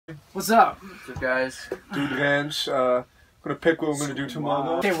What's up? What's up, guys? Dude Ranch, gonna pick what we're gonna do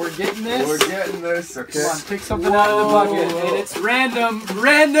tomorrow. Okay, we're getting this. We're getting this, okay. Come on, pick something out of the bucket. And it's random.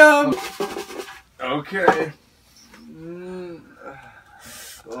 Random! Okay.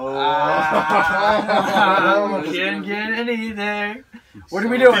 Can't get any there. What are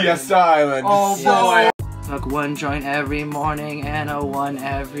we doing? Fiesta Island. Oh boy. Smoke one joint every morning and a one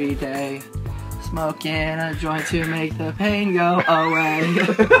every day. Smoking a joint to make the pain go away.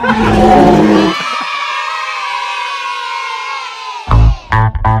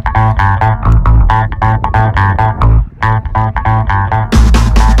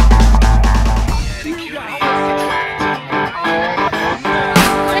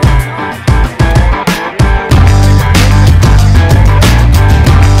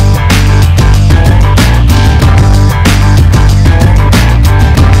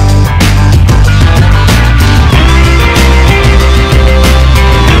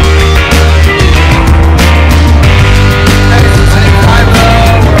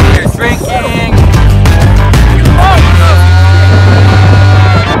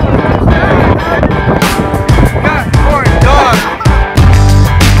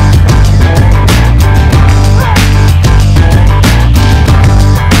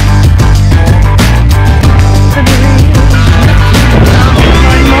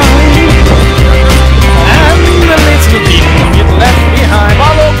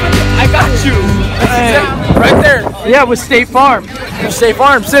 Yeah, with State Farm. State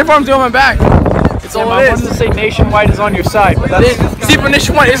Farm's doing my back. It's all it is. I wanted to say Nationwide is on your side. But See, but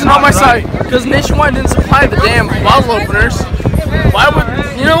Nationwide isn't on my side because Nationwide didn't supply the damn bottle openers. Why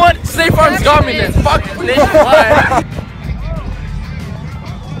would, you know what? State Farm's got me then. Fuck Nationwide.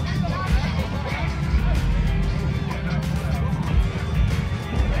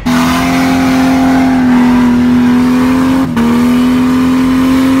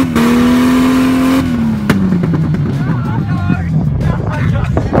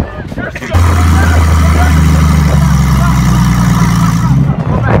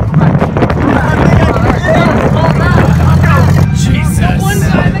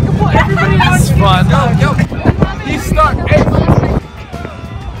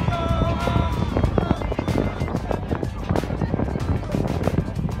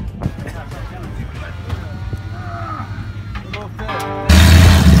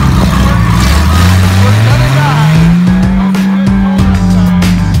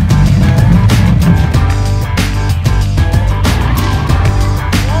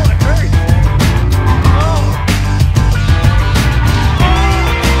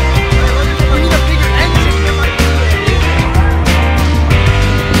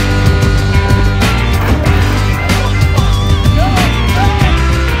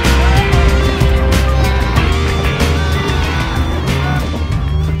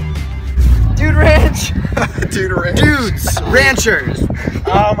 Dudes, ranchers.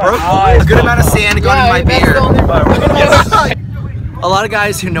 Oh my God. A good amount of sand going in my beer. A lot of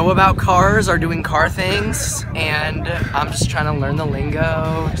guys who know about cars are doing car things, and I'm just trying to learn the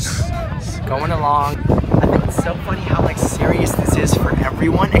lingo, just going along. I think it's so funny how like serious this is for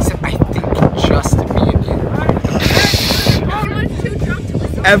everyone, except I think just me and you.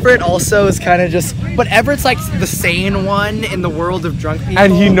 Everett also is kind of just, but Everett's like the sane one in the world of drunk people.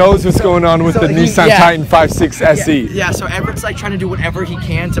 And he knows what's going on with the Nissan Titan 5.6 SE. Yeah, so Everett's like trying to do whatever he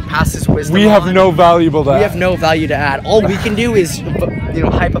can to pass his wisdom We have on. no valuable to add. We have no value to add. All we can do is, you know,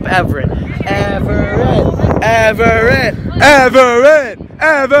 hype up Everett. Everett! Everett! Everett!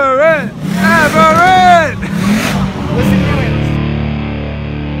 Everett! Everett!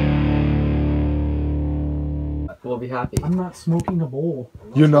 We'll be happy. I'm not smoking a bowl.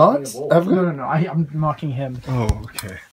 You're not? Ever? No, I'm mocking him. Oh, okay.